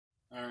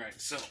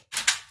Alright, so,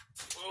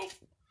 whoa.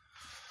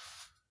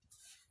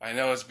 I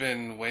know it's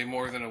been way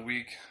more than a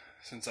week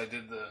since I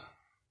did the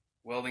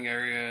welding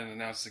area and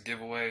announced the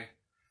giveaway. I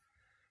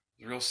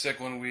was real sick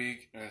one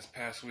week, and this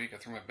past week I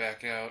threw my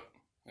back out,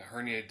 a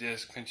herniated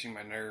disc, pinching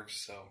my nerves,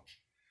 so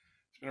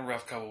it's been a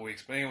rough couple of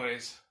weeks. But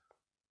anyways,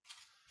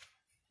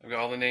 I've got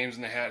all the names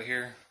in the hat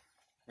here.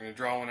 We're going to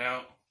draw one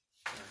out,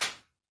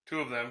 two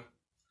of them.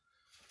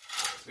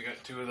 We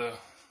got two of the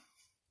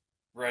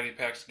variety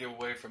packs to give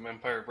away from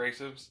Empire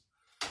Abrasives.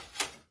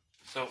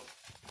 So,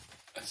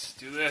 let's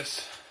do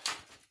this.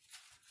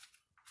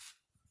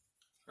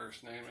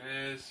 First name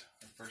is,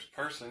 or first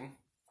person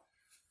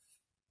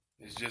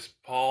is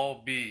just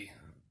Paul B.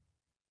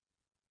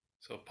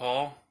 So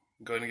Paul,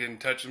 go ahead and get in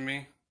touch with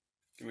me.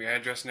 Give me your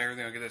address and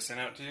everything. I'll get that sent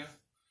out to you.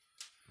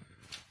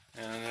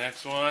 And the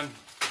next one,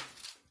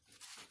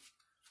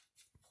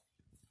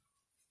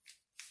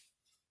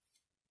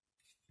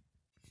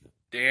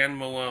 Dan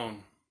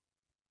Malone.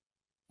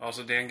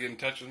 Also, Dan, get in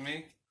touch with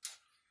me.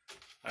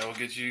 I will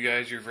get you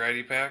guys your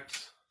variety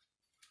packs.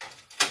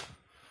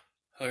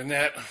 Other than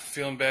that, I'm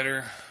feeling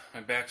better.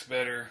 My back's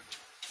better.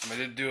 I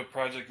did do a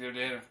project the other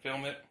day and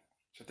film it,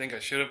 which I think I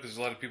should have, because there's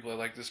a lot of people that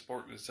like this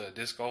sport. It's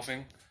disc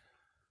golfing.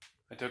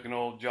 I took an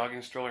old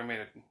jogging stroller and made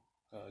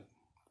a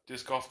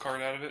disc golf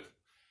cart out of it.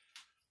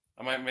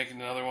 I might make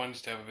another one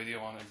just to have a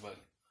video on it, but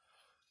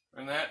other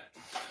than that,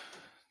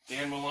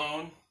 Dan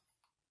Malone,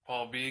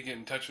 Paul B, get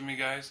in touch with me,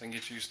 guys. I can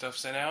get you your stuff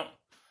sent out.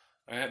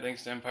 Alright,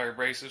 thanks to Empire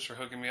Abrasives for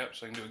hooking me up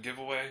so I can do a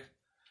giveaway.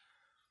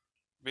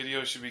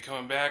 Videos should be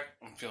coming back.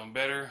 I'm feeling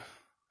better.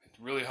 It's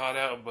really hot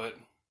out, but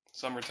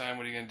summertime,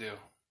 what are you going to do?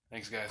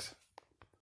 Thanks, guys.